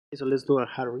So let's do a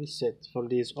hard reset for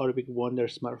this Orbic Wonder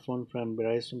smartphone from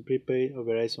Verizon Prepaid or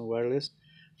Verizon Wireless.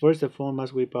 First, the phone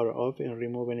must be powered off and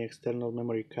remove any external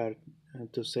memory card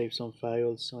to save some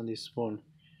files on this phone.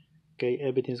 Okay,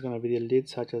 everything's gonna be deleted,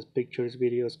 such as pictures,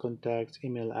 videos, contacts,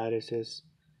 email addresses,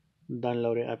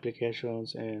 downloaded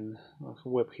applications, and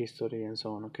web history, and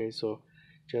so on. Okay, so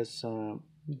just so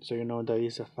you know that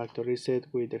it's a factory reset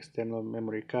with external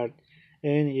memory card,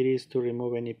 and it is to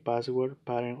remove any password,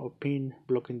 pattern, or pin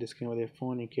blocking the screen of the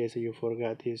phone in case you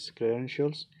forgot these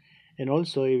credentials. And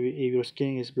also, if your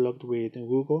screen is blocked with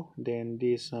Google, then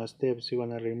these steps you're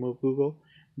gonna remove Google.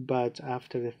 But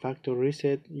after the factory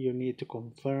reset, you need to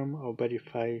confirm or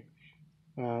verify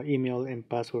email and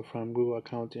password from Google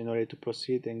account in order to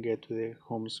proceed and get to the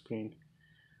home screen.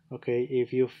 Okay,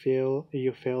 if you fail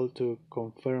to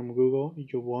confirm Google,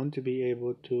 you won't be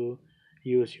able to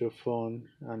use your phone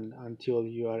until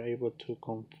you are able to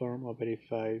confirm or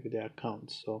verify the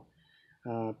account. So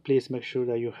please make sure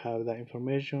that you have that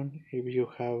information. If you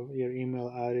have your email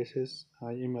address,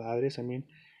 you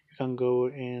can go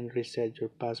and reset your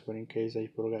password in case you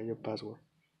forgot your password.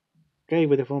 Okay,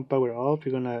 with the phone power off,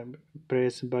 you're gonna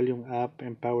press volume up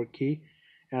and power key.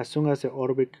 As soon as the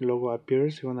Orbic logo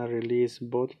appears, you're gonna release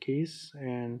both keys,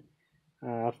 and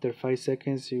after 5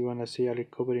 seconds, you're gonna see a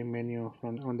recovery menu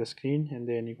from on the screen, and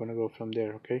then you're gonna go from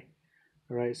there. Okay,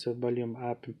 all right. So volume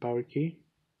up and power key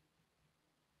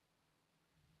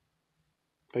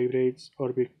vibrates.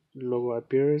 Orbic logo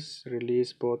appears.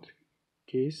 Release both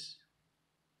keys.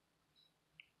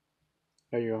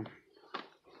 There you go.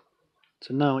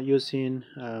 So now using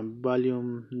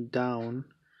volume down,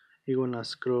 you're gonna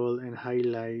scroll and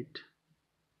highlight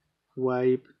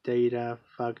wipe data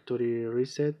factory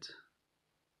reset.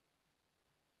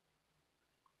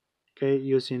 Okay,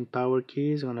 using power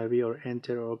key is gonna be or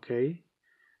enter. OK,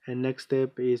 and next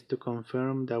step is to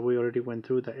confirm that we already went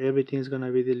through that everything is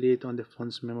gonna be deleted on the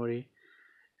phone's memory.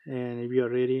 And if you are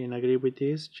ready and agree with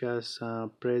this, just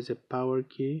press the power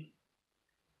key,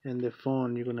 and the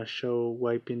phone you're gonna show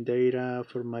wiping data,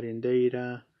 formatting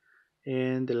data,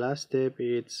 and the last step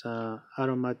is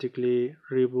automatically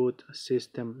reboot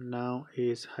system now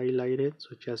is highlighted.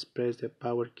 So just press the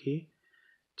power key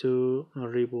to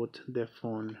reboot the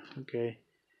phone. Okay,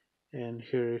 and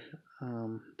here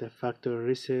the factory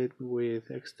reset with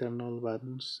external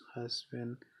buttons has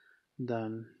been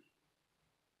done.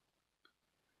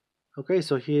 Okay,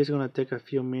 so here is going to take a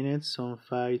few minutes, some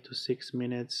 5 to 6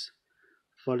 minutes,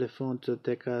 for the phone to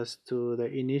take us to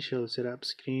the initial setup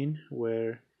screen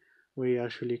where we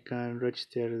actually can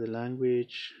register the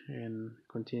language and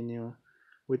continue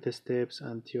with the steps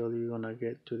until you're gonna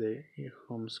get to the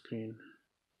home screen.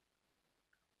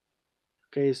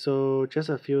 Okay, so just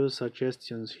a few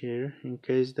suggestions here in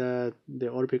case that the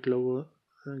Orbic logo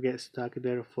gets stuck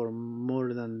there for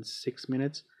more than 6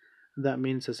 minutes. That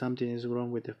means that something is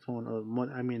wrong with the phone, or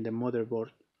the motherboard.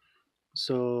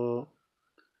 So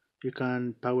you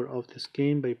can power off the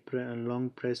screen by long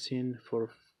pressing for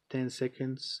 10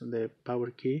 seconds the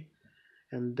power key,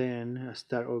 and then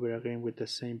start over again with the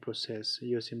same process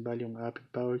using volume up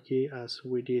and power key as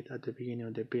we did at the beginning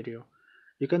of the video.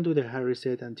 You can do the hard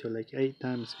reset until like 8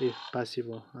 times if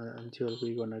possible, until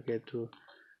we're gonna get to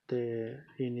the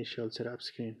initial setup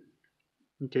screen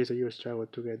in case you struggle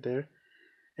to get there.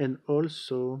 And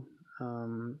also,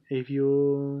 if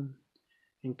you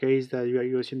in case that you are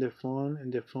using the phone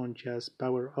and the phone just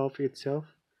power off itself,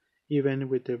 even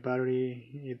with the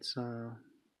battery it's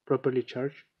properly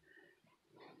charged,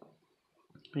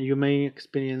 you may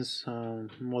experience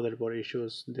motherboard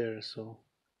issues there. So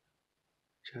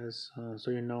just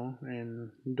so you know,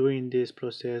 and doing this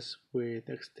process with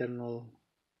external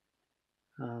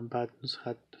buttons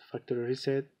at factory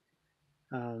reset,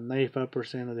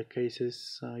 95% of the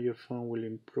cases your phone will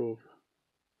improve.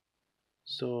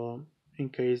 So in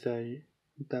case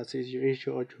that is your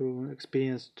issue, or you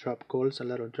experience drop calls, a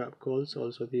lot of drop calls,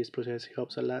 also this process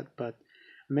helps a lot. But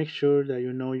make sure that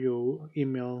you know your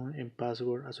email and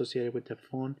password associated with the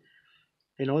phone,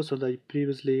 and also that you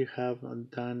previously have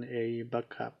done a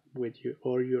backup with you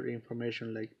all your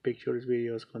information like pictures,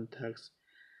 videos, contacts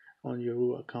on your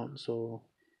Google account. So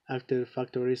after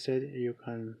factory reset, you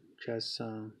can just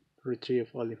retrieve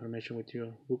all the information with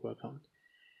your Google account.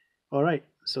 Alright,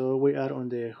 so we are on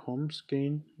the home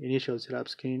screen, initial setup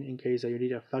screen, in case that you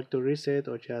need a factory reset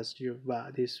or just you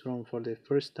bought this phone for the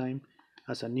first time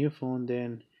as a new phone,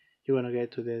 then you want to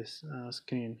get to this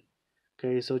screen.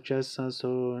 Okay, so just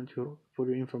for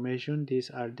your information, these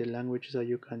are the languages that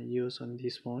you can use on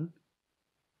this phone.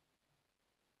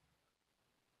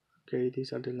 Okay,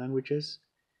 these are the languages,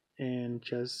 and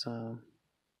just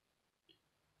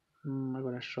I'm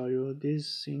gonna show you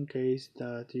this in case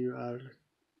that you are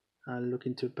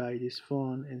looking to buy this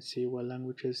phone and see what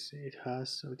languages it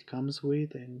comes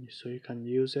with, and so you can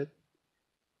use it.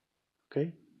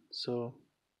 Okay, so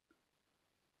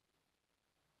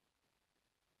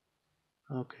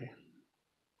okay,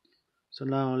 so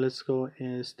now let's go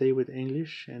and stay with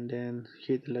English and then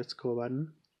hit the let's go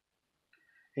button.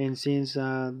 And since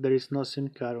there is no SIM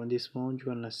card on this phone,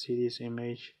 you're gonna see this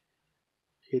image.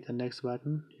 Hit the next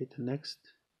button, hit the next.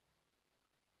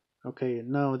 Okay,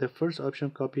 now the first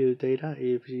option, copy the data.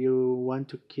 If you want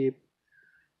to keep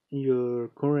your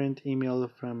current email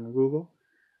from Google,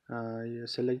 you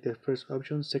select the first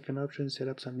option. Second option, set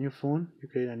up a new phone. You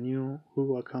create a new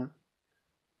Google account.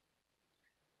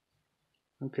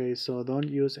 Okay, so don't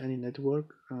use any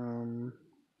network.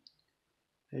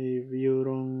 If you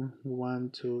don't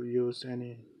want to use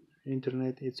any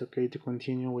internet, it's okay to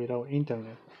continue without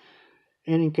internet.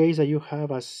 And in case that you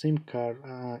have a SIM card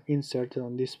inserted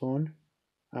on this phone,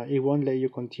 it won't let you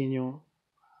continue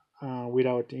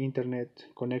without internet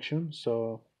connection.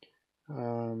 So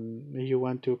if you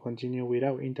want to continue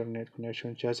without internet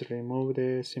connection, just remove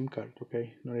the SIM card,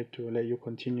 okay, in order to let you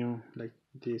continue like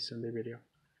this in the video.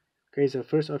 Okay, so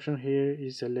first option here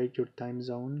is select your time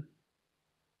zone.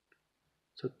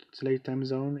 So select time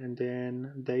zone and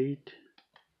then date.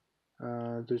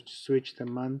 To switch the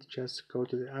month, just go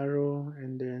to the arrow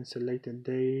and then select the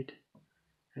date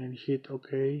and hit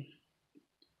OK.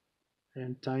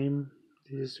 And time,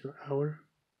 this is your hour,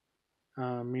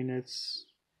 minutes,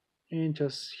 and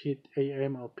just hit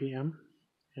AM or PM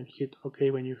and hit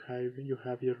OK when you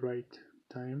have your right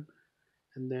time,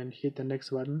 and then hit the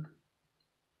next button.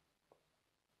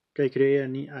 Okay, create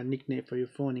a nickname for your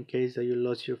phone in case that you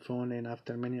lost your phone and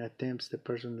after many attempts the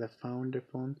person that found the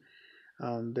phone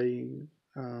they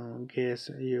guess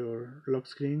your lock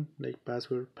screen like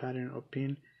password, pattern, or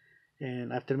pin.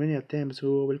 And after many attempts,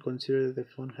 Google will consider that the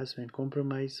phone has been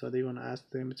compromised, so they're gonna ask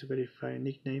them to verify a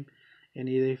nickname. And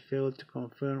if they fail to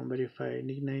confirm or verify a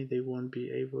nickname, they won't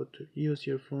be able to use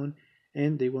your phone,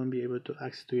 and they won't be able to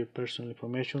access to your personal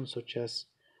information, such as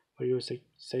for your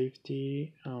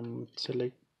safety.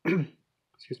 Select,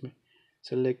 excuse me,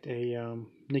 select a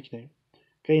nickname.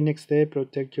 Okay, next step,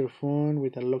 protect your phone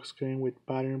with a lock screen with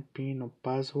pattern, pin, or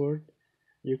password.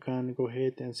 You can go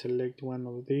ahead and select one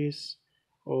of these,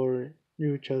 or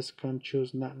you just can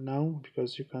choose not now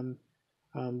because you can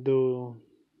do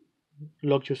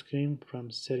lock your screen from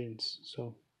settings.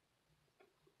 So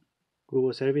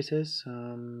Google services,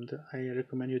 I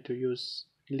recommend you to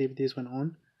leave this one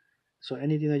on. So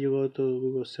anything that you go to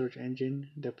Google search engine,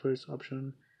 the first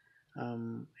option,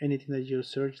 anything that you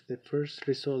search, the first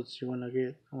results you want to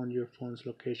get on your phone's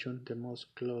location, the most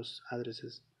close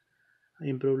addresses.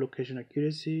 Improve location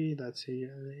accuracy, that's it.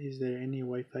 Is there any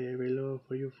Wi-Fi available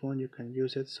for your phone? You can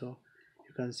use it, so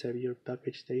you can save your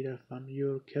package data from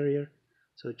your carrier.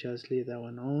 So just leave that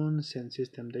one on. Send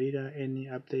system data, any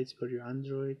updates for your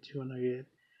Android, you want to get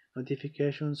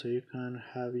notifications so you can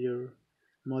have your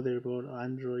motherboard or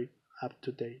Android up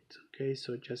to date. Okay,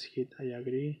 so just hit I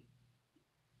agree.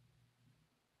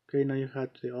 Okay, now you have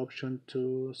the option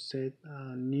to set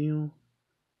a new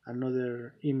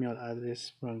another email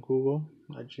address from Google,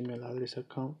 a Gmail address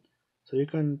account. So you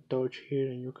can touch here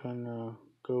and you can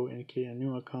go and create a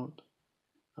new account,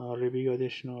 review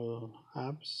additional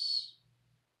apps.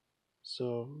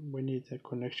 So we need a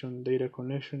connection, data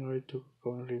connection, in order to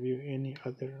go and review any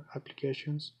other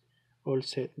applications. All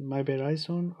set. My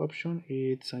Verizon option,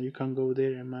 it's you can go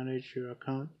there and manage your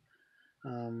account.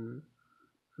 Um,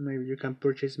 Maybe you can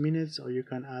purchase minutes, or you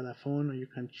can add a phone, or you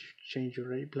can change your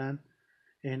rate plan.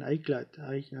 And iCloud,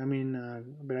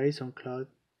 Verizon Cloud,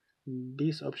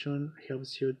 this option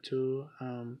helps you to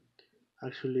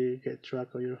actually get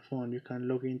track of your phone. You can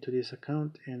log into this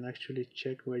account and actually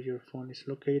check where your phone is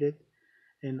located.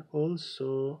 And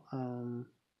also,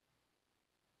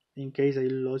 in case you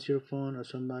lost your phone or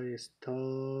somebody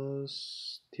steal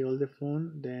the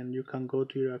phone, then you can go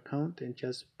to your account and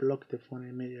just block the phone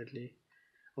immediately,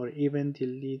 or even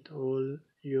delete all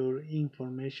your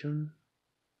information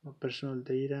or personal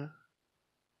data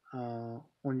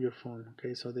on your phone.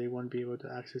 Okay, so they won't be able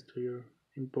to access to your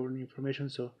important information.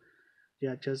 So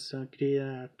yeah, just create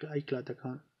a iCloud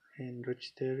account and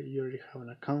register. You already have an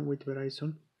account with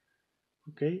Verizon.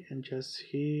 Okay, and just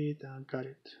hit got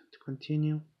it to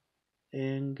continue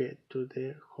and get to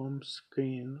the home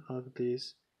screen of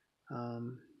this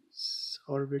um,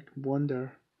 Orbic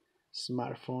Wonder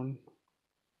smartphone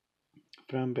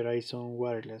from Verizon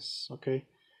Wireless. Okay,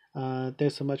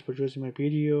 thanks so much for choosing my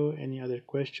video. Any other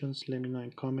questions, let me know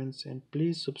in comments, and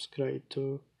please subscribe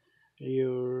to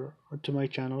your to my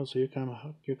channel, so you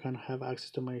can have access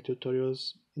to my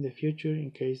tutorials in the future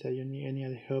in case that you need any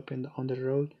other help on the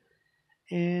road.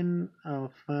 And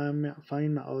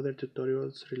find my other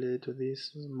tutorials related to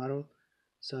this model,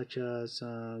 such as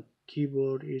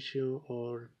keyboard issue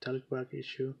or talkback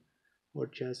issue, or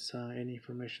just any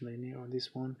information I need on this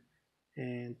one,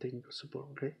 and technical support.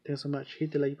 Okay, thanks so much.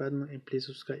 Hit the like button and please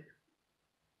subscribe.